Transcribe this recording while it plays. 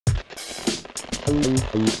Hey,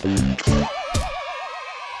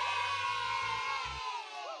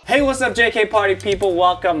 what's up, JK Party people?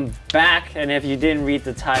 Welcome back. And if you didn't read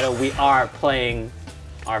the title, we are playing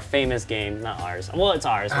our famous game. Not ours. Well, it's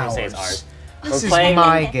ours. I'm gonna say it's ours. This is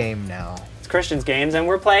my game now. It's Christian's games, and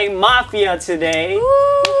we're playing Mafia today.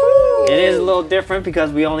 It is a little different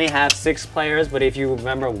because we only have 6 players, but if you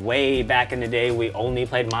remember way back in the day, we only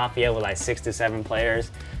played Mafia with like 6 to 7 players.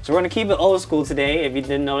 So we're gonna keep it old school today. If you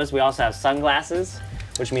didn't notice, we also have sunglasses,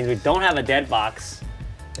 which means we don't have a dead box.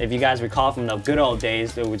 If you guys recall from the good old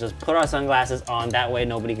days, we just put our sunglasses on, that way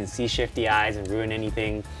nobody can see shifty eyes and ruin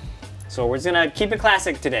anything. So we're just gonna keep it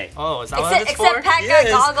classic today. Oh, is that what it's for? Except Pat got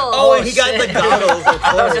goggles. Oh, he got the goggles.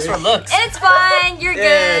 That was just for looks. It's fine, you're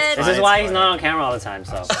good. This is why he's not on camera all the time,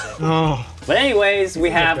 so. But anyways, we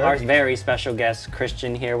have our very special guest,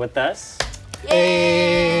 Christian, here with us.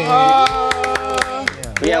 Yay!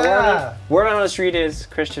 Yeah, word on the street is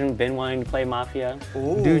Christian been wanting to play Mafia.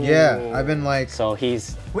 Ooh. Dude, yeah, I've been like. So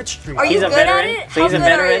he's. Which street? Are you he's a good veteran. at it? So he's a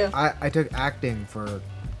veteran. I took acting for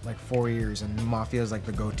like 4 years, and Mafia is like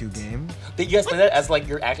the go-to game. Did you guys play that as like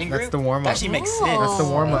your acting group? That's the warm-up. That actually makes sense. That's the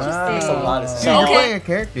warm-up. Makes a lot of sense. So you're playing a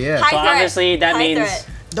character, yeah. So obviously that means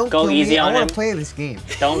Don't go kill easy me. on I him. want to play this game.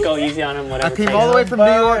 Don't go easy on him. Whatever. I came all the way from New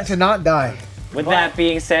York to not die. With that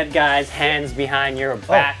being said, guys, hands behind your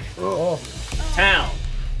back. Town.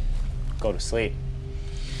 Go to sleep.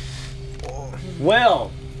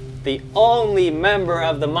 Will, the only member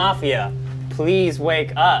of the Mafia, please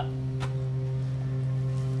wake up.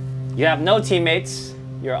 You have no teammates,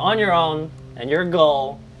 you're on your own, and your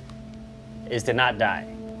goal is to not die.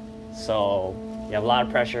 So you have a lot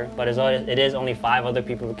of pressure, but it is only 5 other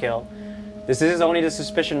people to kill. This is only the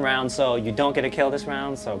suspicion round, so you don't get a kill this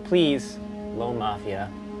round, so please, Lone Mafia,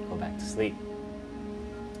 go back to sleep.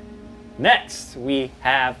 Next, we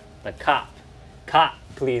have the cop. Cop,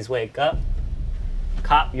 please wake up.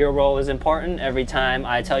 Cop, your role is important. Every time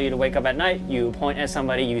I tell you to wake up at night, you point at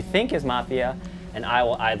somebody you think is Mafia, and I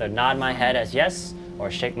will either nod my head as yes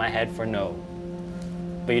or shake my head for no.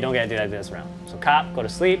 But you don't get to do that this round. So cop, go to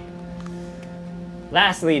sleep.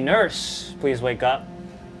 Lastly, nurse, please wake up.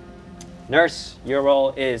 Nurse, your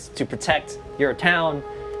role is to protect your town.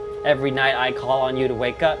 Every night I call on you to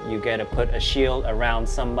wake up, you get to put a shield around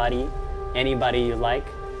somebody, anybody you like,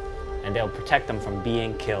 and they'll protect them from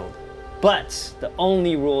being killed. But the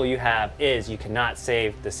only rule you have is you cannot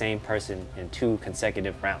save the same person in 2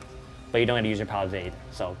 consecutive rounds. But you don't have to use your powers either.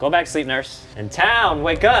 So go back to sleep, nurse. And town,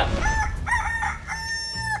 wake up.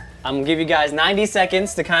 I'm gonna give you guys 90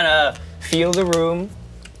 seconds to kind of feel the room.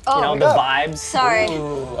 Oh, you know, the vibes. Sorry.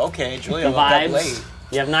 Ooh, okay, Julia, The vibes.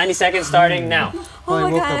 You have 90 seconds starting now. Oh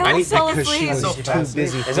my god, I almost fell asleep. Too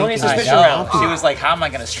busy. It's only a suspicion I know. round. She was like, how am I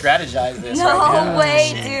going to strategize this right now? No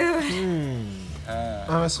way, dude.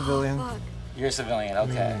 I'm a civilian. You're a civilian,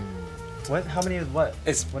 okay. What? How many is what?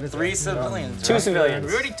 It's What is 3 that? civilians, 2 right? civilians.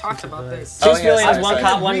 We already talked about this. 2 Oh, yeah, civilians, sorry, 1 sorry.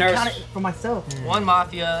 cop, 1 nurse. For myself. 1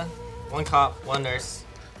 mafia, 1 cop, 1 nurse.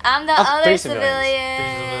 I'm the 3 other civilians. 3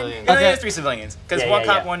 civilian. civilians. No, it is 3 civilians. Because Yeah, 1 yeah,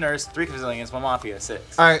 cop, yeah. 1 nurse, 3 civilians, 1 mafia,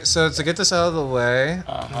 6. Alright, so to get this out of the way,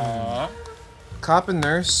 Uh-huh. cop and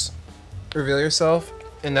nurse, reveal yourself,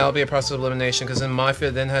 and that'll be a process of elimination, because then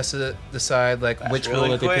Mafia then has to decide like which really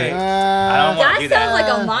rule they quick. pick. I don't want to do That sounds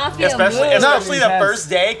that. like a mafia Especially move. the first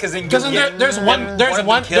day, because then Because there's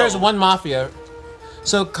one Mafia.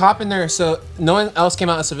 So cop and nurse, so no one else came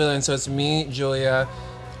out as civilian, so it's me, Julia,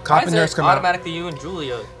 cop and nurse come out. Automatically you and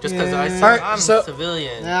Julia, just because I said Alright, I'm so-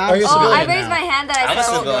 civilian. Are you a Oh, I civilian raised now? my hand that I'm I a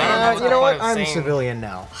said. civilian. You know what? Point of I'm a saying- civilian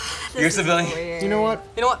now. You're a civilian? You know what?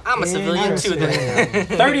 You know what? I'm a civilian too then.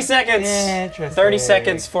 30 seconds. Interesting. 30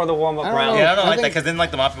 seconds for the warm-up I don't round. know. Yeah, I don't I like that, think- because then like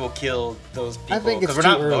the mafia will kill those people. think it's Because we're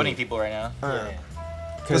not too early. voting people right now.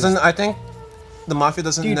 Because then I think the Mafia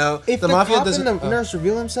doesn't Dude, know. if the Mafia cop doesn't. and the nurse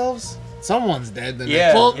reveal themselves, someone's dead. Then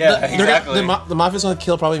Yeah, Well, exactly. the Mafia's gonna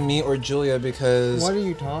kill probably me or Julia because. What are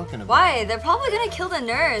you talking about? Why? They're probably gonna kill the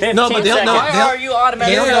nurse. 15 No, but they'll know. seconds. Why are you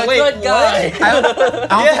automatically They don't a know- good guy? I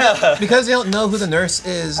don't Yeah. think, because they don't know who the nurse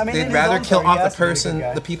is. I mean, in They'd his rather own kill story, he off the has to be a good person,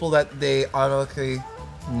 guy. the people that they automatically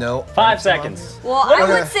know. 5 seconds. Well, I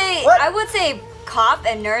Okay. would say cop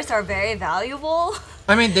and nurse are very valuable.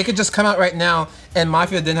 I mean, they could just come out right now, and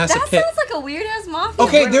Mafia then has That to pick. sounds like a weird ass mafia.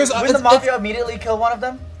 Okay, there's Wouldn't the mafia immediately kill one of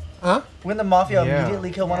them? Huh? Wouldn't the mafia Yeah.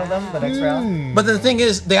 immediately kill one of them the next round? But the thing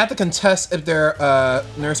is, they have to contest if they're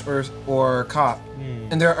nurse or cop,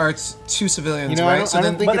 and there are 2 civilians, You know, I right? don't, So I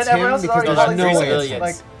don't then, think But it's then everyone him else is because already there's like no 3 way. civilians.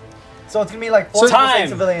 Like, so it's gonna be like 40% Time.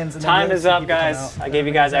 civilians. And then Time the is other up, people come guys. out. I gave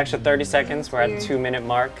you guys extra 30 seconds. We're at the 2-minute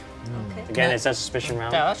mark. Okay. Again, it's a suspicion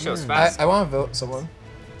round. Yeah, that show's fast. I want to vote someone.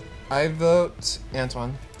 I vote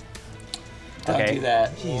Antoine. Don't Okay. do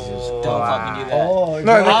that. Jesus. Don't fucking do that. Oh,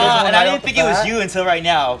 No, you're Ah, And I didn't think it was you until right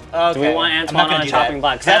now. Okay. Do we want I'm Antoine not gonna on a do chopping that.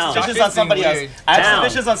 block? I have Town. suspicions Josh on somebody is else. weird. I have Town.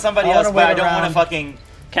 suspicions on somebody I wanna else, but I wait don't want to around. fucking.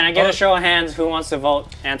 Can I get a show of hands? Who wants to vote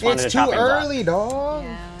Antoine to the It's too chopping block? early, dog.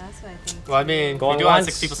 Yeah, that's what I think. Well, I mean, Going we do have once.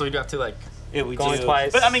 6 people, so we do have to like. Yeah, we Going do.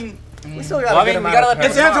 twice. But I mean, We still got Well, I a good mean, we amount gotta of let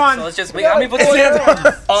time. people vote, Antoine. So let's just wait. How many votes? are we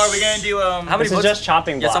gonna do How many This is votes? just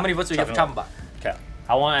chopping block. Yes, how many votes do we have for chopping block? Okay.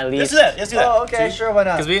 I want at Let's least. do that. Let's do that. Oh, okay, sure, why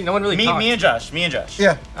not? Because no one really talked. Me and Josh. Me and Josh.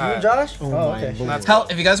 Yeah. You and Josh? Oh, Oh, my okay. lord. Hell,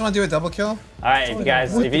 if you guys want to do a double kill, All right, if you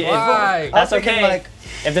guys, if you, Why? if, that's I was thinking, okay. like-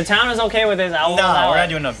 If the town is okay with this, I will No, allow we're it. not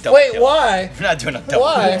doing a double wait, kill. why? We're not doing a double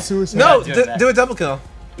Why? Suicide. No, not doing that. do a double kill.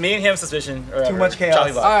 Me and him suspicion. Or Too much chaos.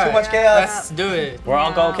 Chopping block. All Too right. much chaos. Let's do it. We're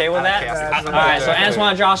all go okay with that? Okay, All right, so okay.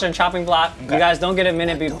 Antoine, Josh, and chopping block. You guys don't get a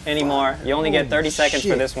minute anymore. You only get 30 seconds for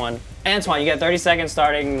shit. this one. Antoine, you get 30 seconds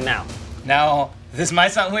starting now. Now, this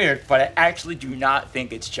might sound weird, but I actually do not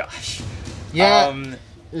think it's Josh. Yeah.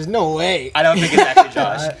 There's no way. I don't think it's actually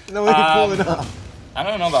Josh. No way to pull it off. I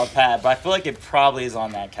don't know about Pat, but I feel like it probably is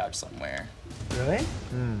on that couch somewhere. Really?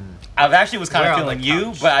 I actually was kind Where of on feeling the you,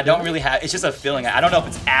 couch? but I don't really have. It's just a feeling. I don't know if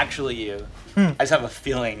it's actually you. I just have a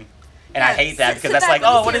feeling, and I Yeah, hate that sit because that's back, like, let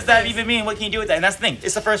me oh, see what your does that face. even mean? What can you do with that? And that's the thing.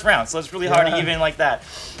 It's the first round, so it's really hard to Yeah. even like that.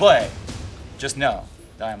 But just know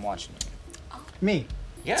that I'm watching you. Me.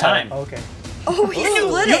 Yeah. Time. Okay. Oh, he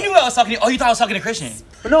split You it. knew I was talking. Oh, you thought I was talking to Christian.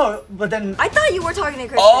 But no, but then I thought you were talking to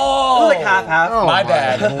Christian. Oh, it was like half-half. Oh, My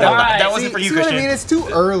bad. lord. That wasn't See, for you, see what I Christian. mean? It's too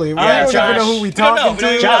early. We right, don't even know Josh. who we We don't know. talking We don't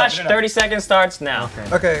to. even Josh, no, no. 30 seconds starts now.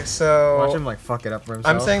 Okay, so Watch him like fuck it up for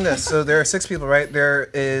himself. I'm saying this. So there are 6 people, right?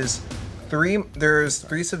 There's 3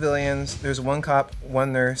 civilians, there's 1 cop,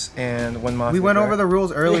 1 nurse, and 1 mafia. we went over the rules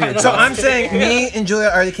earlier. So I'm saying me and Julia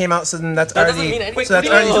already came out, so then that's That doesn't already. mean anything. So that's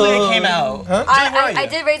already. Julia came out. Huh? I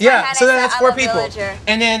did raise my Yeah, hand. so I then said that's I'm 4 a people. villager.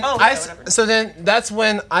 And then Oh, yeah, whatever. so then that's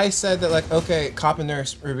when I said that like, okay, cop and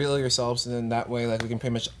nurse, reveal yourselves, and then that way like we can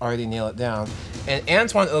pretty much already nail it down. And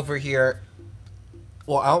Antoine over here,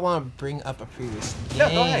 well, I don't want to bring up a previous game. No,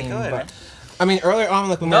 go ahead, man. but, I mean, earlier on,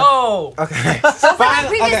 like when No. okay. That's like Fine, the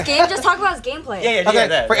previous okay. game. Just talk about his gameplay. Yeah, Okay,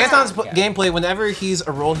 that. for Anton's Yeah. gameplay, whenever he's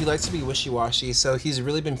a role, he likes to be wishy-washy. So he's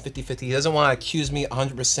really been 50-50. He doesn't want to accuse me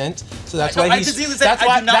 100%. So that's why I he's. distinctly said That's I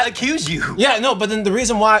why do not that- accuse you. Yeah, no, but then the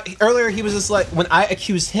reason why earlier he was just like when I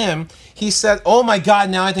accused him, he said, "Oh my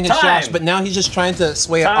God, now I think it's Time. Josh," but now he's just trying to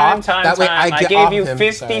sway it Time, off. time, that way time. I get gave off you him.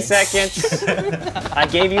 50 Sorry. seconds. I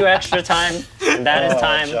gave you extra time, and that is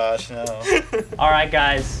time. Josh, no. All right,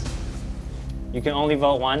 guys. You can only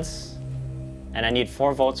vote once, and I need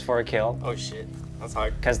 4 votes for a kill, Oh shit. That's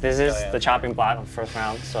hard. because this is yeah. the chopping block of the first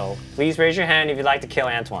round. So please raise your hand if you'd like to kill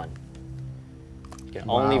Antoine. You can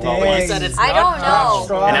only vote Dang. once. You said it's I not don't know.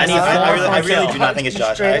 Strong. And I need I four really for do not think it's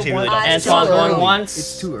Josh. I actually really don't. It's Antoine too going early. once.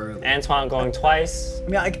 It's too early. Antoine going twice. I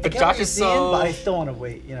mean, I get Josh what you're is seeing, so- but I still want to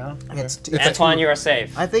wait, you know? Antoine, you are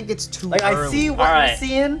safe. I think it's too Like, early. I see what All right. you're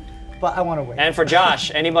seeing, but I want to wait. And for Josh,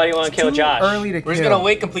 anybody want to kill too Josh? early to We're kill. just gonna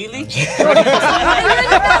wait completely. Raise your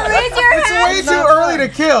hand. Way too early to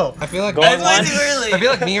kill. I feel like Going It's way once, too early. I feel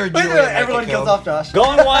like me or Wait, Julia. wait, might get everyone kills killed. off Josh.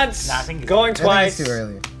 going once, Nah, I think- going I think twice. it's too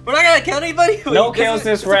early. We're not gonna kill anybody. No Wait, kills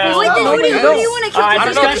this round. Wait, then who do you want to kill? All right, I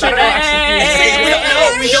don't know if discussion. I don't actually- We don't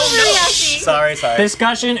know. We don't know. Actually. Sorry, sorry.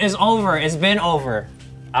 Discussion is over. It's been over.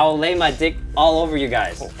 I will lay my dick all over you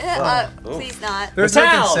guys. Please not. There's no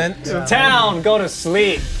Town, consent. town, go to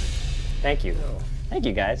sleep. Thank you. Thank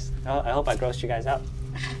you, guys. I hope I grossed you guys out.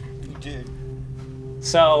 You did.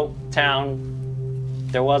 So, town,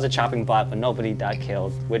 there was a chopping block, but nobody got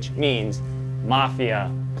killed, which means, Mafia,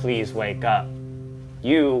 please wake up.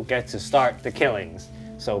 You get to start the killings.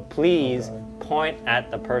 So please point at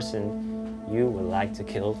the person you would like to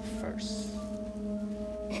kill first.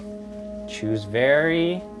 Choose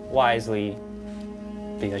very wisely,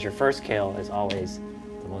 because your first kill is always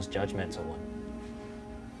the most judgmental one.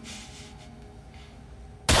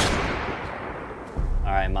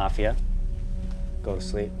 All right, Mafia, go to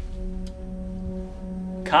sleep.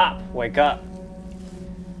 Cop, wake up.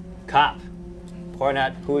 Cop, point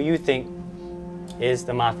at who you think is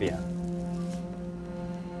the Mafia.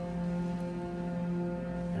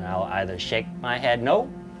 And I'll either shake my head no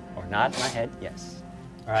or nod my head yes.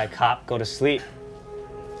 All right, cop, go to sleep.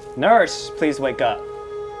 Nurse, please wake up.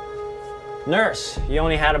 Nurse, you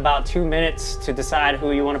only had about 2 minutes to decide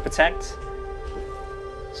who you want to protect.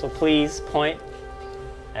 So please point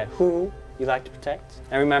at who you like to protect.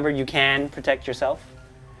 And remember, you can protect yourself.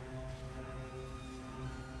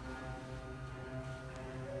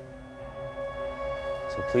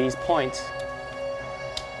 So please point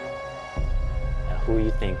at who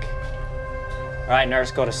you think. All right,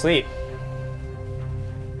 nurse, go to sleep.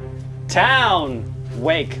 Town,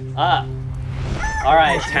 wake up. All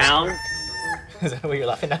right, Town. Is that what you're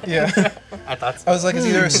laughing at? Yeah. I thought so. I was like, it's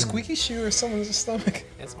either a squeaky shoe or someone's stomach.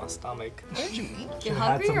 It's my stomach. You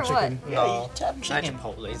hungry or what? No, not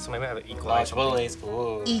Chipotle, so maybe I have an equalizer.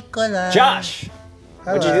 Chipotle's. Josh,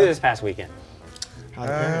 what'd you do this past weekend? How the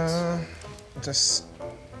parents? Just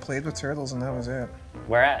played with turtles and that was it.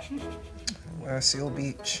 Where at? Seal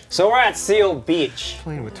Beach. So we're at Seal Beach.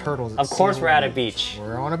 Playing with turtles. Of course we're at a beach.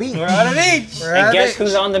 We're on a beach. We're And at guess it.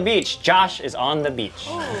 who's on the beach? Josh is on the beach.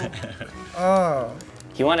 Oh.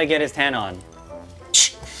 He wanted to get his tan on.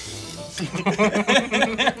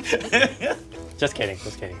 Just kidding,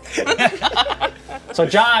 just kidding. So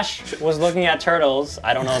Josh was looking at turtles.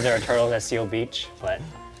 I don't know if there are turtles at Seal Beach, but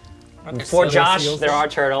for Josh, there are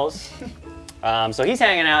turtles. So he's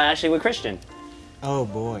hanging out actually with Christian. Oh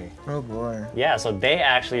boy. Oh boy. Yeah, so they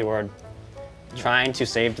actually were trying to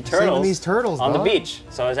save the Saving turtles, these turtles, on the dog. beach.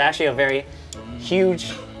 So it's actually a very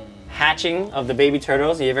huge hatching of the baby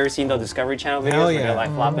turtles. You've ever seen those Discovery Channel videos Hell where yeah. they're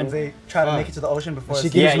like flopping? They try to make it to the ocean before She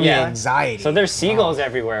it's gives me yeah. anxiety. So there's seagulls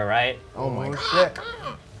everywhere, right? oh my god. shit.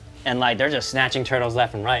 And like they're just snatching turtles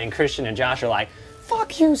left and right. And Christian and Josh are like,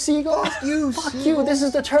 "Fuck you, seagulls! Fuck you, Fuck seagulls. you! This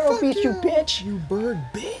is the turtle Fuck beach, you you. bitch!" You bird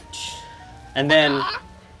bitch. And then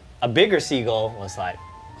a bigger seagull was like,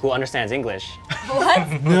 who understands English,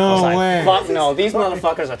 What? No was like, way. "Fuck no, these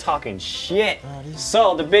motherfuckers are talking shit."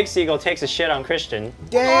 So the big seagull takes a shit on Christian,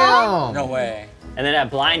 Damn. No way. and then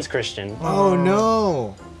that blinds Christian. Oh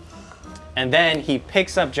no. And then he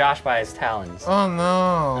picks up Josh by his talons. Oh no.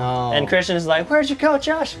 Oh. And Christian is like, "Where'd you go,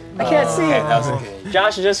 Josh? I can't see Okay, it." that was okay.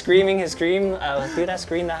 Josh is just screaming his scream. Do that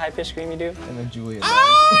scream, that high-pitched scream you do. And then Julia.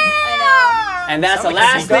 I And that's the Sounds like a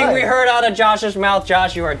last thing seagull. we heard out of Josh's mouth.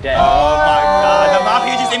 Josh, you are dead. Oh my god, the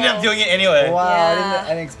Mafia just ended up doing it anyway. Wow, Yeah. I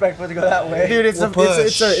didn't expect for it to go that way. Dude, it's a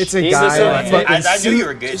He's a guy. civilian. in a fucking I knew you suit.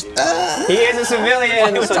 were good, dude. He is a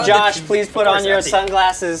civilian, so Josh, please put on your Of course,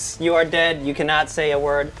 sunglasses. You are dead. You cannot say a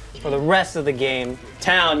word for the rest of the game.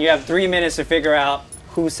 Town, you have 3 minutes to figure out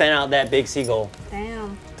who sent out that big seagull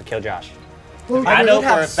Damn. to kill Josh. I know would for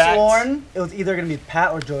have a fact. sworn it was either gonna be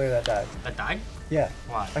Pat or Julia that died. That died? Yeah.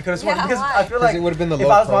 Why? I could have sworn Yeah, because why? I feel 'Cause like it would've been the if low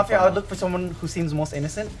I was Mafia, I profile. would look for someone who seems most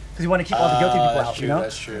innocent because you want to keep all the guilty people that's out, true, you know?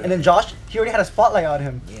 that's true. And then Josh, he already had a spotlight on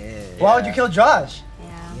him. Yeah. Why would you kill Josh? Yeah.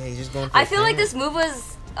 Yeah, he's just going for I a feel like camera. this move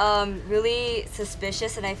was really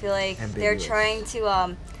suspicious, and I feel like they're Ambiguous. trying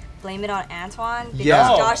to blame it on Antoine because Yeah.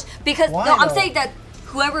 Josh. Because Why no, I'm though? saying that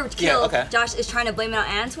whoever killed okay. Josh is trying to blame it on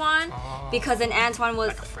Antoine because then Antoine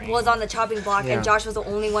was on the chopping block Yeah. and Josh was the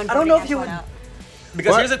only one. I don't voting know if you Antoine would- out.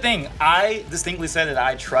 Because What? here's the thing, I distinctly said that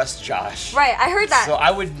I trust Josh. Right, I heard that. So I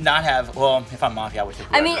would not have. Well, if I'm Mafia, I would take.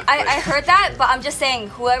 I mean, whoever, I heard that, but I'm just saying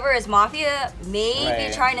whoever is Mafia may Right.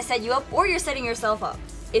 be trying to set you up, or you're setting yourself up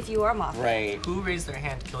if you are Mafia. Right. Who raised their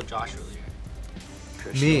hand to kill Josh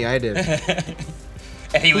earlier? Me, I did.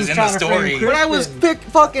 And he was Who's in the trying to frame story. Chris? When I was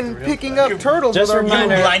picking up turtles, Just with our- You were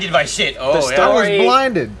reminder- blinded by shit. Oh, The yeah. I was story-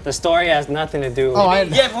 blinded. The story has nothing to do with Oh, I.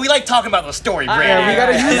 Yeah, but we like talking about the story, Ah, Brandon. Yeah, we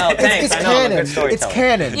gotta I use know, it. thanks, It's I know, I'm a canon. good It's storyteller.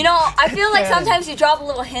 canon. You know, I feel like sometimes you drop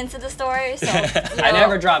little hints of the story, so you I know,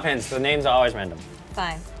 never drop hints. The names are always random.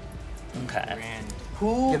 Fine. Okay.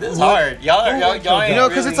 Who? Yeah, this is hard. Y'all ain't You know,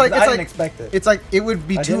 'cause really- it's like- I didn't expect it. It's like it would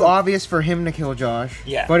be I too didn't. obvious for him to kill Josh.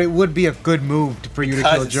 Yeah. But it would be a good move for you to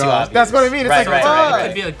Because kill it's too Josh. obvious. That's what I mean. It's Right, like right, fuck. right, It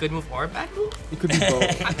could be a good move or a bad move. It could be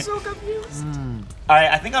both. I'm so confused. All right,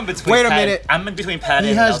 I think I'm between. Wait a Pat- minute. I'm in between Pat He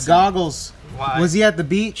and has Nelson. goggles. Why? Was he at the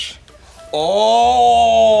beach?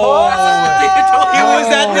 Oh! He was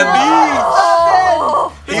at the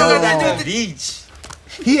Oh, beach. He was at the beach.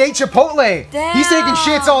 He ate Chipotle. He's taking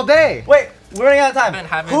shits all day. Wait, we're running out of time. Been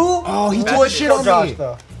having- Who? Oh, he That's took it. shit killed on Josh me.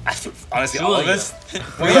 though? Honestly, all of Julia. us.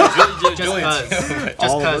 Well, yeah, Julia Just too. cause.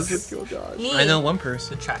 All of Just us cause. could kill Josh. me. I know one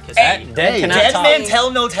person. The track is Hey, Dead Hey, cannot Dead talk. man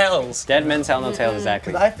tell no tales. Dead men tell no tales,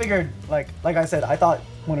 exactly. Because I figured, like I said, I thought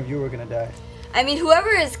one of you were gonna die. I mean, whoever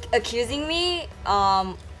is accusing me,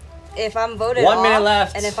 if I'm voted 1 off, minute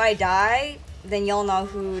left. and if I die, then y'all know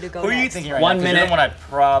who to go Who are you next. thinking right 1 now? 'Cause minute. You're the one I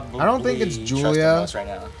probably. I don't think it's trust the Julia. most right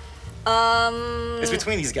now. It's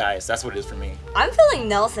between these guys. That's what it is for me. I'm feeling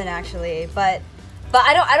Nelson actually, but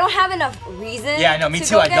I don't have enough reason. Yeah, I know. Me to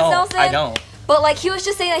too. go I against don't. Nelson. I don't. But like he was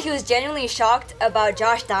just saying that he was genuinely shocked about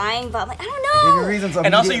Josh dying, but I'm like I Give don't your know. reasons.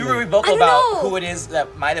 And also, you were immediately. vocal I don't about know. who it is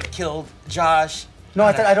that might have killed Josh. No,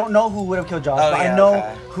 I said I don't know who would have killed Josh, Oh, but yeah, I know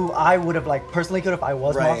okay. who I would have like personally killed if I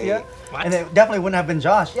was Right. Mafia. What? And it definitely wouldn't have been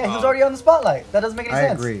Josh. Yeah, he was already on the spotlight. That doesn't make any I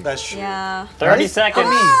sense. agree. That's true. Yeah. 30 Right? seconds.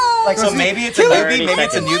 Oh. Like, So see, maybe it's a Killing- newbie. Maybe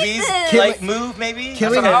it's a 30 newbie's seconds. like move. Maybe.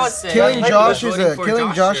 Killing what I was saying. killing Like, Josh voting is a for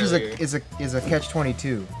killing Josh Josh earlier. is a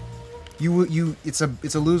catch-22. it's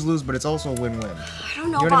a lose-lose, but it's also a win-win. I don't know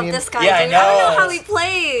You know what I about mean? this guy. Yeah, I dude. I don't know know. how he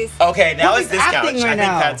plays. Okay, now Look, it's he's this couch. acting right I think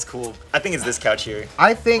now. that's cool. I think it's this couch here.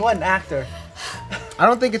 I think What an actor. I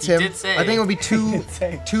don't think it's He him. did say. I think it would be too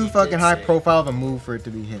Insane. too He fucking did high say. profile of a move for it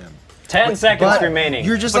to be him. 10 seconds But remaining.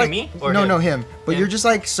 You're just What, like me or no, him? no him. But Him. you're just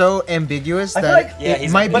like so ambiguous I feel that like- Yeah, it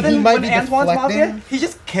he's- might be But he then might when be Antoine's deflecting. Mafia, he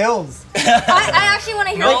just kills. I actually want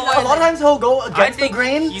to hear No, from A lot of Nelson. times he'll go against the think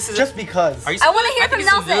grain he's a- just because. Are you I wanna civilian? hear I from think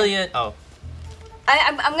it's Nelson. civilian. Oh,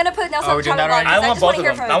 I'm gonna put Nelson Oh, on we're the doing that chopping block. already? I because want just both want of to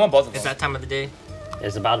hear them. from I him. want both of it's them. that time of the day.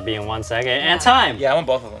 It's about to be in 1 second. And time. Yeah, I want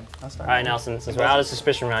both of them. I'll start. All right, Nelson, since we're out of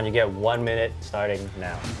suspicion round, you get 1 minute starting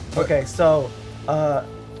now. Okay, so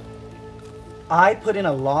I put in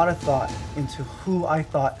a lot of thought into who I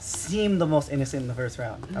thought seemed the most innocent in the first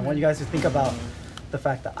round. I want you guys to think about the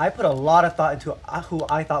fact that I put a lot of thought into who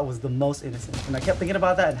I thought was the most innocent, and I kept thinking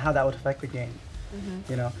about that and how that would affect the game.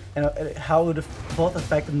 You know, and how it would both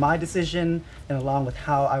affect my decision and along with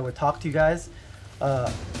how I would talk to you guys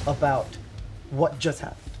about what just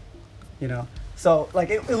happened. You know, so like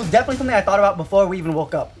it was definitely something I thought about before we even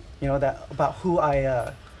woke up. You know, that about who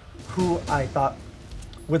I thought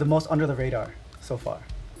were the most under the radar so far.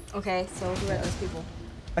 Okay, so who are those people?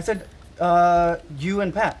 I said you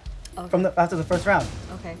and Pat Okay. from after the first round.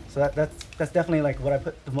 Okay. So that's definitely like what I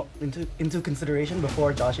put into consideration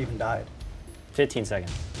before Josh even died. 15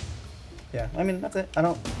 seconds. Yeah, I mean that's it. I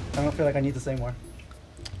don't feel like I need to say more.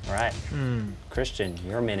 All right. Christian,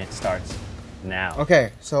 your minute starts now.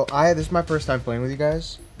 Okay, so this is my first time playing with you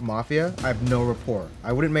guys. Mafia, I have no rapport.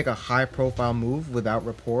 I wouldn't make a high profile move without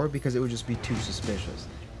rapport because it would just be too suspicious.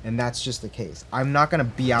 And that's just the case. I'm not gonna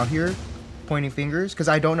be out here pointing fingers because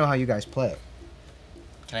I don't know how you guys play.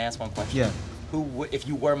 Can I ask one question? Yeah. Who would, if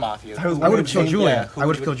you were Mafia? I who would've would killed you- Julia. yeah, who I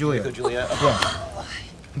would would've killed Julia. Kill Julia. Okay. Yeah.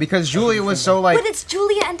 Because Julia was so like But it's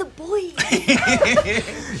Julia and the boys.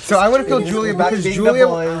 so I would have killed Julia Back because being the Julia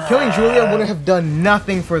boys. killing Julia wouldn't have done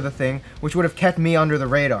nothing for the thing, which would have kept me under the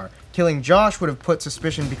radar. Killing Josh would have put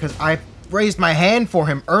suspicion because I raised my hand for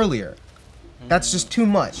him earlier. That's just too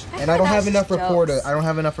much, and I don't have enough rapport to. I don't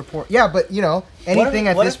have enough rapport. Yeah, but you know, anything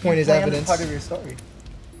at this point is evidence. Part of your story.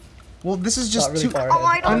 Well, this is just really too. far Oh,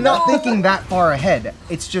 I ahead. don't I'm know. not thinking that far ahead.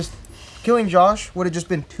 It's just killing Josh would have just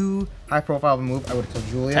been too high profile of a move. I would have killed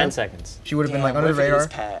Julia. 10 seconds. She would have been Damn, like under what the if it radar. is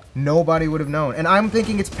Pat? Nobody would have known. And I'm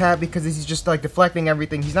thinking it's Pat because he's just like deflecting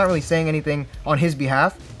everything. He's not really saying anything on his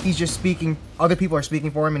behalf. He's just speaking. Other people are speaking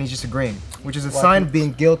for him, and he's just agreeing, which is a sign of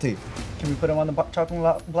being guilty. Can we put him on the chopping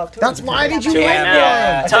block too? That's why did you Two hit and him?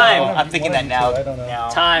 now. Time. I'm thinking that now. I don't know.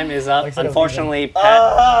 Time is up. Like I said, it was Unfortunately,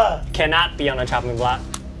 Pat cannot be on a chopping block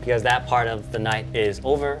because that part of the night is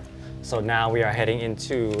over. So now we are heading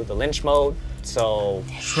into the lynch mode. So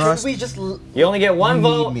Trust Should we just? you only get one need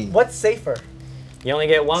vote. me. What's safer? You only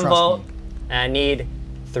get one Trust vote, me. and I need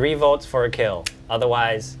 3 votes for a kill.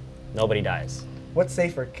 Otherwise, nobody dies. What's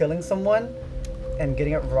safer, killing someone and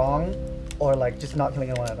getting it wrong, or like just not killing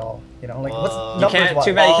anyone at all? You know, like what's You numbers can't. wise?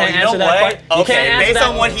 Too bad you Oh, can't you know answer that what? question. You Okay, can't answer based that.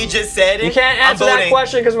 on what he just said, You can't I'm answer that voting.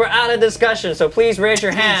 question because we're out of discussion. So please raise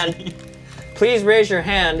your hand. Please raise your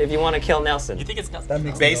hand if you want to kill Nelson. You think it's not? That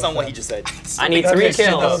makes Based no on what he sense. just said. I need That 3 makes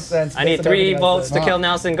no kills. sense I need based on 3 everything I votes said. to kill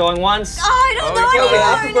Nelson going once. Oh, I don't know Yeah, we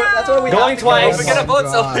have to anymore put- that's why we now. Going have to twice. go. We gotta vote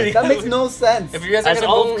God. somebody. That makes no sense. If you guys are That's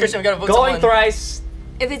gonna vote only Christian, we gotta vote going someone. thrice.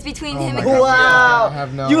 If it's between Oh him my and God. Christian. Wow! I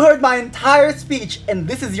have no- You heard my entire speech, and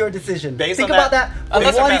this is your decision. Based think on about that- that. for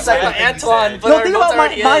Unless one Matt second. Lambert thinks Antoine, that- but No, our think votes about my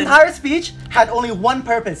already in. entire speech had only one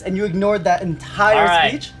purpose, and you ignored that entire All right.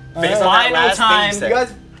 speech. Based All on right. that Final last thing time. you said. You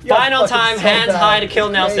guys. Final time, hands high to kill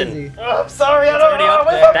Nelson. Crazy. I'm sorry, I don't already up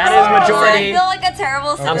know. there. That is I majority. feel like a terrible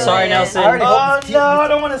civilian. I'm sorry, Nelson. I already hope Oh no, I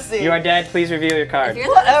don't want to see. You are dead. Please reveal your If card. you're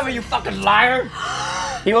Whatever, you fucking liar.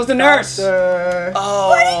 He was the nurse. Sir. Oh,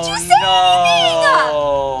 Why didn't you say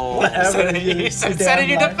no. Whatever You you said damn in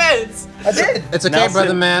your liar. defense. I did. It's okay, Nelson.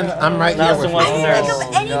 brother man. I'm right here Nelson with was I the you. didn't nurse. think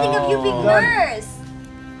of anything of you being No. nurse.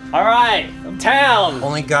 All right, town.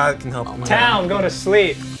 Only God can help me. Town, go to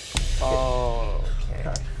sleep.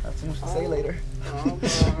 Have so much to say later.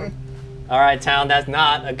 All right, town, that's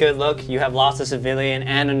not a good look. You have lost a civilian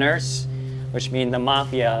and a nurse, which means the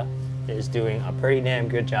Mafia is doing a pretty damn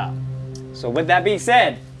good job. So with that being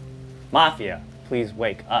said, Mafia, please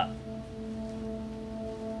wake up.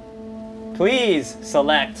 Please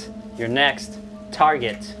select your next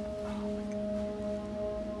target.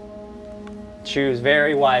 Choose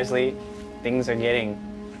very wisely. Things are getting,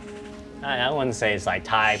 I wouldn't say it's like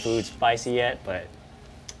Thai food spicy yet, but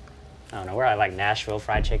I don't know, we're at like Nashville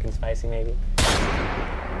fried chicken spicy maybe.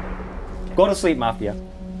 Go to sleep, Mafia.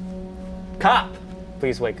 Cop,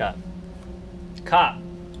 please wake up. Cop,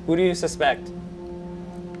 who do you suspect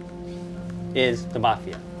is the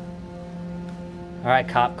Mafia? All right,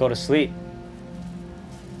 cop, go to sleep.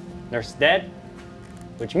 Nurse is dead,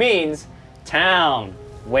 which means town,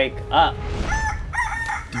 wake up.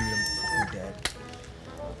 Dude, I'm fucking dead.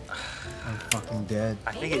 I'm fucking dead.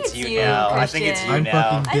 I think think it's it's you you, now. I think it's Christian. you I'm now.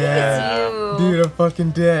 fucking I think dead. it's you. Dude, I'm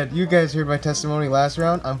fucking dead. You guys heard my testimony last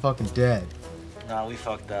round? I'm fucking dead. No, we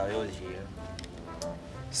fucked up. It was you.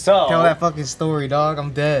 So, Tell that fucking story, dog.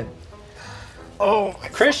 I'm dead. oh,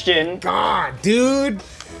 Christian, God, dude.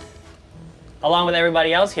 along with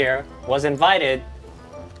everybody else here, was invited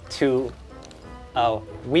to a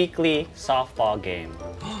weekly softball game.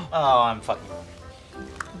 Oh, I'm fucking.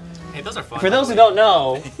 Hey, those are fun. For those who don't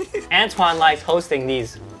know, Antoine likes hosting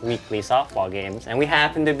these weekly softball games, and we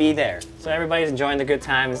happen to be there. So everybody's enjoying the good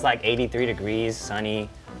time. It's like 83 degrees, sunny,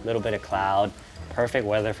 little bit of cloud, perfect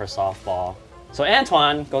weather for softball. So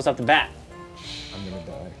Antoine goes up to bat, I'm gonna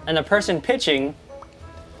die. and the person pitching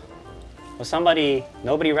was somebody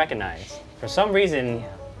nobody recognized. For some reason,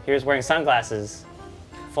 he was wearing sunglasses,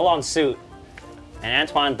 full-on suit, and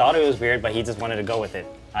Antoine thought it was weird, but he just wanted to go with it.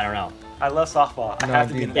 I don't know. I love softball. I No, have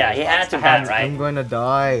to be dude. in Yeah, he had to bat, I'm right? gonna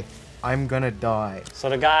die. I'm gonna die. So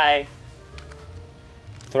the guy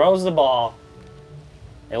throws the ball.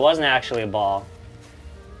 It wasn't actually a ball.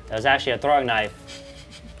 It was actually a throwing knife.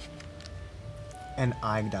 And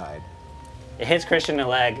I died. It hits Christian in the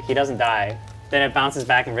leg. He doesn't die. Then it bounces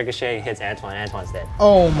back and ricochet and hits Antoine. Antoine's dead.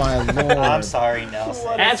 Oh my lord. I'm sorry,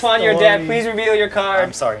 Nelson. Antoine, you're dead. Please reveal your I'm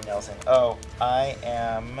card. sorry, Nelson. Oh, I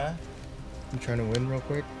am I'm trying to win real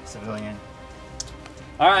quick. civilian.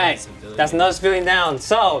 All right, that's another civilian down.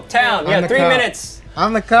 So, town, you I'm have the 3 cop. minutes.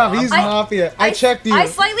 I'm the cop. He's Mafia. I checked you. I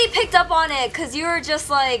slightly picked up on it because you were just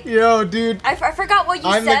like, Yo, dude. I forgot what you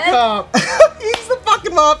I'm said. the cop. He's the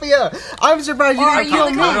fucking Mafia. I'm surprised you Or are didn't you kill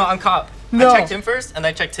the me. No, no, I'm cop. No. I checked him first, and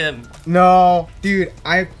I checked him. No, dude.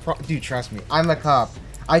 Dude, trust me. I'm the cop.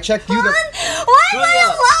 I checked you. Why am I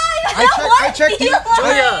alive? I checked you.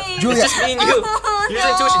 Julia, it's just me and you. Here's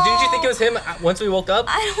the intuition. Didn't you think it was him once we woke up?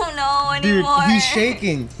 I don't know Dude, anymore. he's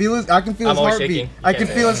shaking. I can feel I'm his always heartbeat. shaking. I can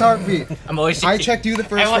feel his heartbeat. I'm always shaking. I checked you the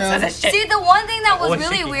first Everyone says round. that shit. See, the one thing that was Always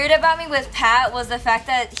really shaking. weird about me with Pat was the fact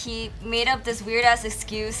that he made up this weird ass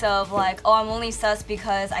excuse of like, oh, I'm only sus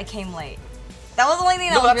because I came late. That was the only thing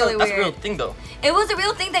that No, was that's, really that's a weird. real thing, though. It was a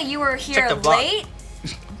real thing that you were here Check the block. late,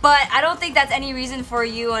 but I don't think that's any reason for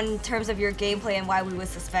you in terms of your gameplay and why we would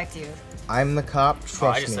suspect you. I'm the cop. Trust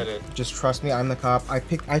I just me. said it. Just trust me. I'm the cop.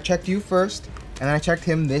 I checked you first, and I checked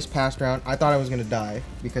him this past round. I thought I was gonna die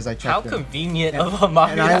because I checked How him. convenient of a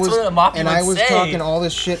mafia. And I That's was, what a mafia and would I was say. talking all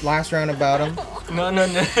this shit last round about him. No, no,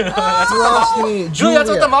 no. That's what Trust me, Julia, that's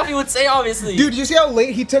what Julia. the mafia would say, obviously. Dude, you see how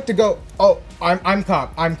late he took to go? Oh, I'm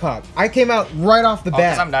cop. I'm cop. I came out right off the Oh,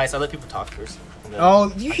 because bat. I'm nice. I let people talk first. And then-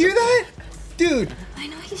 Oh, you hear that? Dude, I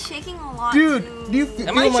know he's shaking a lot. dude, too. do you Am feel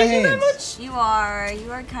I my shaking that hands? much? You are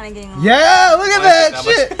kind of getting. A little- Yeah, look at I that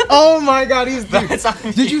shake that shit. Oh my god, he's dude. That's not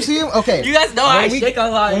me. Did you see him? Okay. You guys know When I we- shake a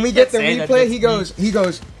lot. When we You get the can't say that replay, against he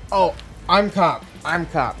goes, oh, I'm cop. I'm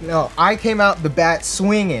cop. No, I came out the bat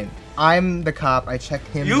swinging. I'm the cop. I checked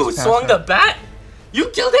him. You this past swung the round. bat? You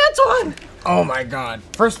killed Antoine! Oh my god.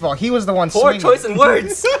 First of all, he was the one Poor swinging. choice in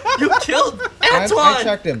words. You killed I Antoine!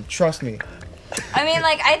 checked him. Trust me. I mean,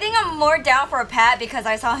 like, I think I'm more down for Pat because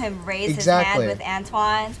I saw him raise Exactly. his hand with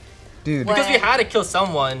Antoine. Dude, What? Because we had to kill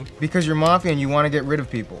someone. because you're mafia and you want to get rid of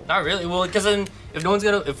people. Not really. Well, because then if no one's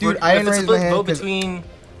gonna, if, Dude, we're, I if didn't it's a raise my split hand vote 'cause- between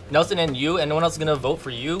Nelson and you, and no one else is gonna vote for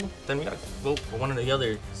you, then we gotta vote for one or the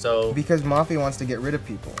other. So Because mafia wants to get rid of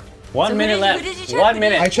people. 1 So who minute did- left. who did you check? 1 Who did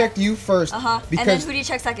you- I minute. checked you first. And then Because who do you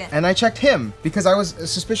check second? and I checked him because I was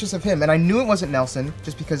suspicious of him and I knew it wasn't Nelson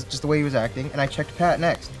just the way he was acting, and I checked Pat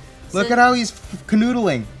next. Look So- at how he's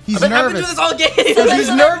canoodling. He's I've been doing nervous. this all game. He's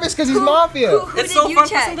nervous because he's mafia. Who It's did so you fun for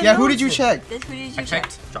check? somebody Yeah, who did you check? Who did you I check?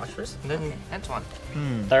 checked Josh first, and then Antoine.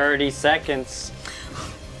 30 seconds.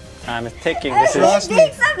 Time is ticking. This is Trust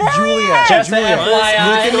me, Julia. just an Julia,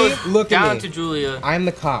 FYI. look at me. Look Down at to me. Julia. I'm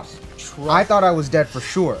the cop. I thought I was dead for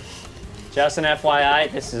sure. Just an FYI.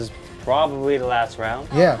 This is probably the last round.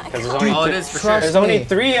 Yeah. Because there's only Oh, it is for Trust there's sure. only me,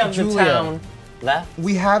 3 of the Julia. town left.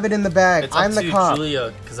 We have it in the bag. It's up I'm the to cop.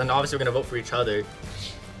 Julia, because then obviously we're gonna vote for each other.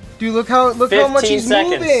 Dude, look how much 15 he's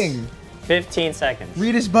seconds. moving. 15 seconds.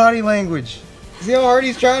 Read his body language. See how hard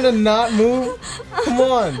he's trying to not move? Come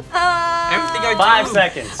on. Everything I 5 do.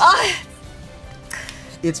 seconds.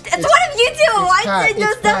 It's It's one of you two. I Pat, said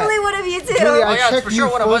there's it's definitely Pat. one of you two. Julia, Oh, I yeah, checked for you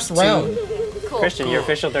sure one of us first two. round. Cool. Christian, your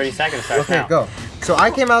official 30 seconds starts Okay, now. go. So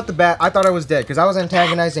I came out the bat. I thought I was dead because I was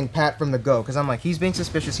antagonizing Pat from the go. Because I'm like, he's being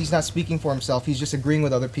suspicious. He's not speaking for himself. He's just agreeing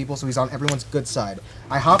with other people, so he's on everyone's good side.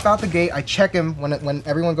 I hop out the gate. I check him when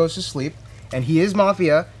everyone goes to sleep, and he is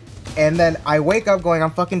mafia. And then I wake up going,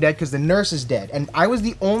 I'm fucking dead because the nurse is dead. And I was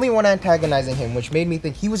the only one antagonizing him, which made me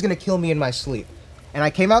think he was going to kill me in my sleep. And I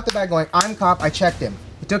came out the back going, I'm cop, I checked him.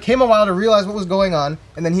 It took him a while to realize what was going on.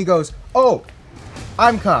 And then he goes, oh,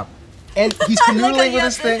 I'm cop. And he's canoodling with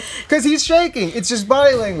his thing because he's shaking. It's just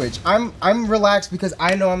body language. I'm relaxed because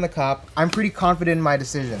I know I'm the cop. I'm pretty confident in my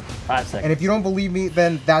decision. 5 seconds. And if you don't believe me,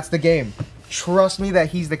 then that's the game. Trust me that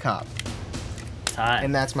he's the cop. Time.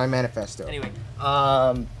 And that's my manifesto. Anyway,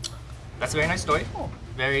 that's a very nice story.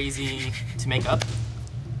 Very easy to make up.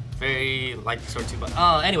 Very like story too, but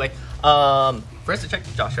anyway, first I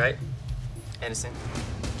checked Josh, right? Innocent.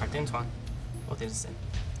 Checked Antoine. Both innocent.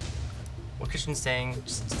 What Christian's saying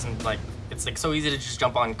just doesn't like. It's like so easy to just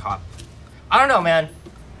jump on cop. I don't know, man.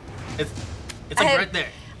 It's like right there.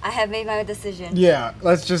 I have made my decision. Yeah,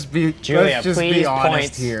 let's just be Julia, let's just please be honest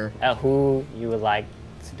point here. at who you would like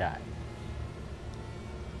to die.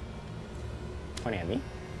 Pointing at me.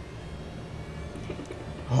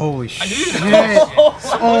 Holy shit!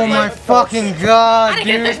 Oh my fucking god,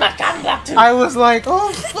 dude! I was like,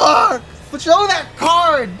 oh fuck! But show that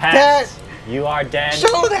card, Dad. Pass. You are dead.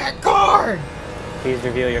 Show that card. Please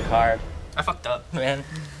reveal your card. I fucked up, man.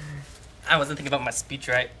 I wasn't thinking about my speech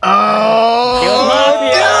right. Oh, Kill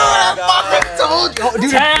Mafia. I fucking told you,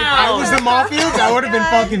 dude. If I was the Mafia, that would have been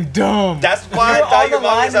fucking dumb. That's why I thought you were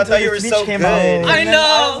Mafia. I thought you were so good. I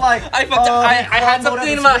know. I fucked up. I had something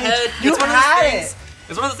in my head. You It's one of those had things.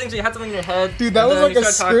 It's one of those things where you had something in your head. Dude, that and was then like you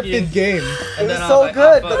a start talking, scripted game. And It then was I so like,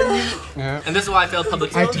 good, oh, but fuck. then you. And this is why I failed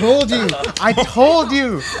public I speaking. told you. I told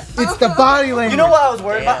you. It's the body language. You know what I was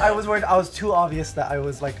worried about? I was worried I was too obvious that I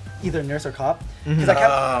was like either nurse or cop. Because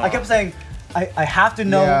I kept saying, I have to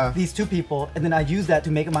know these two people, and then I use that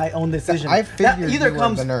to make my own decision. I figured that either you were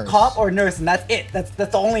comes the nurse. cop or nurse, and that's it. That's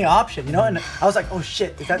the only option, you know? And I was like, oh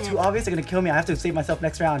shit, is that too obvious? They're gonna kill me. I have to save myself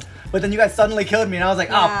next round. But then you guys suddenly killed me, and I was like,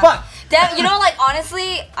 oh fuck. Damn, you know, like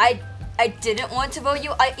honestly, I didn't want to vote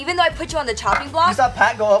you. Even though I put you on the chopping block. You saw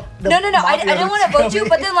Pat go up. No, I didn't want to vote you,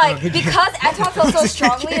 but then like because Antoine felt so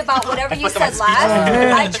strongly about whatever you said last,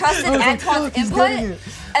 I trusted Antoine's input,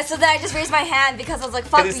 and so then I just raised my hand because I was like,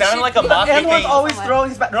 fuck. It sounded like a Mafia Antoine's game. always throwing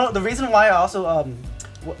his back. No, the reason why I also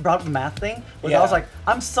brought up the math thing was I was like,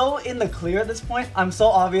 I'm so in the clear at this point. I'm so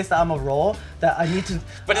obvious that I'm a role that I need to.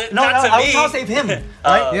 But it, no, not to I me. was trying to save him.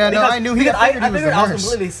 Right? Yeah, no, I knew he I figured he was figured the I was nurse.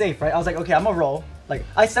 completely safe, right? I was like, okay, I'm a role. Like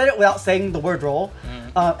I said it without saying the word role,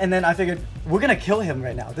 and then I figured we're gonna kill him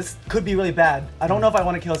right now. This could be really bad. I don't know if I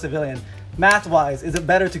want to kill a civilian. Math-wise, is it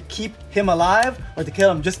better to keep him alive or to kill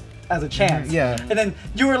him just as a chance? Yeah. And then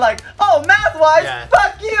you were like, oh, math-wise,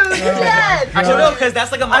 fuck you, you're dead. Actually, no, because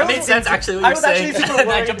that's like a It made sense actually what I you're was actually saying. super And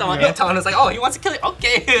I worried. jumped on Anton and was like, oh, he wants to kill you.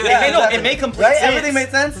 Okay. It made complete Right? sense. Everything made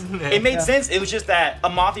sense? It made sense. It was just that a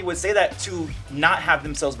Mafia would say that to not have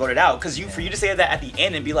themselves voted out. Because for you to say that at the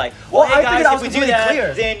end and be like, well, Well, I hey figured I guys, was if we do completely that,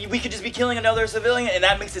 clear. then we could just be killing another civilian, and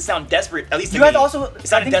that makes it sound desperate. At least to You guys me. also, it I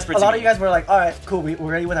sounded think desperate a lot to of me. you guys were like, all right, cool, we're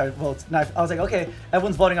ready with our votes. And I was like, okay,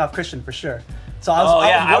 everyone's voting off Christian for sure. So I was,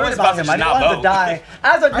 I worried was about about him. to I didn't not want him to vote. die.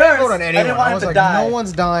 As a nurse, I didn't vote on I anyone. didn't want I him was to like, die. no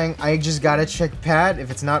one's dying. I just gotta check Pat. If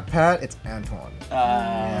it's not Pat, it's Antoine.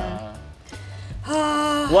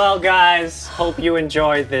 Well, guys, hope you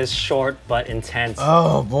enjoyed this short but intense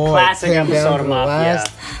Oh boy. classic came down episode to of the Mafia.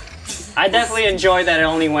 last- I definitely enjoyed that it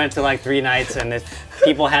only went to like 3 nights and that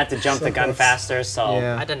people had to jump the gun faster. So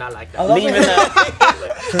Yeah. I did not like I that. was leaving also-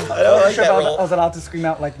 the I don't like sure that I role. was allowed to scream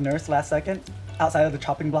out like nurse last second outside of the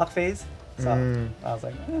chopping block phase. So I was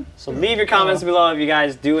like, So leave your comments below if you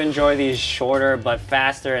guys do enjoy these shorter but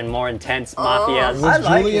faster and more intense mafias. With I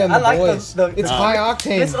like Julia it. and I the like boys. the It's high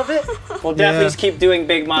twist octane. of it. We'll definitely Yeah. just keep doing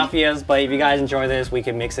big mafias, but if you guys enjoy this, we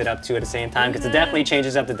can mix it up too at the same time because it definitely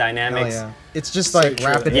changes up the Hell dynamics. yeah. It's just like true.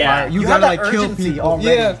 rapid Yeah. fire. You You gotta have that like kill urgency people. already.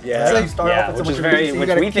 Yeah. Yeah. It's like You start off Yeah, with which so is much very, urgency. which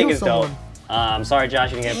gotta we think kill is dope. someone. Sorry, Josh,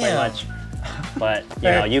 you didn't get to play Damn. much, but you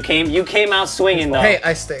know, you came out swinging though. Hey,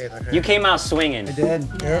 I stayed. Okay. You came out swinging. I did.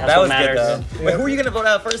 That's That what was matters. good though. Wait, who are you gonna vote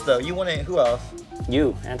out first though? You wanted who else?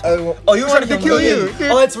 You, Antoine. Oh, you were trying to kill you.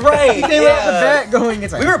 Oh, that's right. He came out the back going.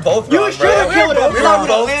 It's like We were both wrong, should have bro. killed him. We were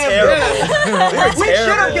both terrible. We should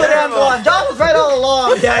have killed Antoine. John was right all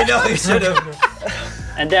along. Yeah, I know. We should have.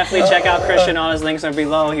 And definitely check out Christian. All his links are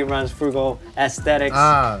below. He runs Frugal Aesthetics.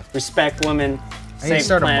 Respect women. I need to Save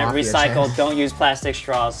start a planet. Mafia Recycle. channel. Don't use plastic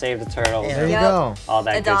straws. Save the turtles. there you Yep. go. All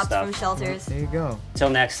that Adopt good from stuff. shelters. There you go. Till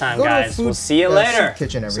next time, Go to guys. food- We'll see you soup later.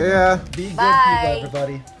 kitchen See every ya. Be good Bye. people,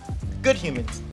 everybody. Good humans.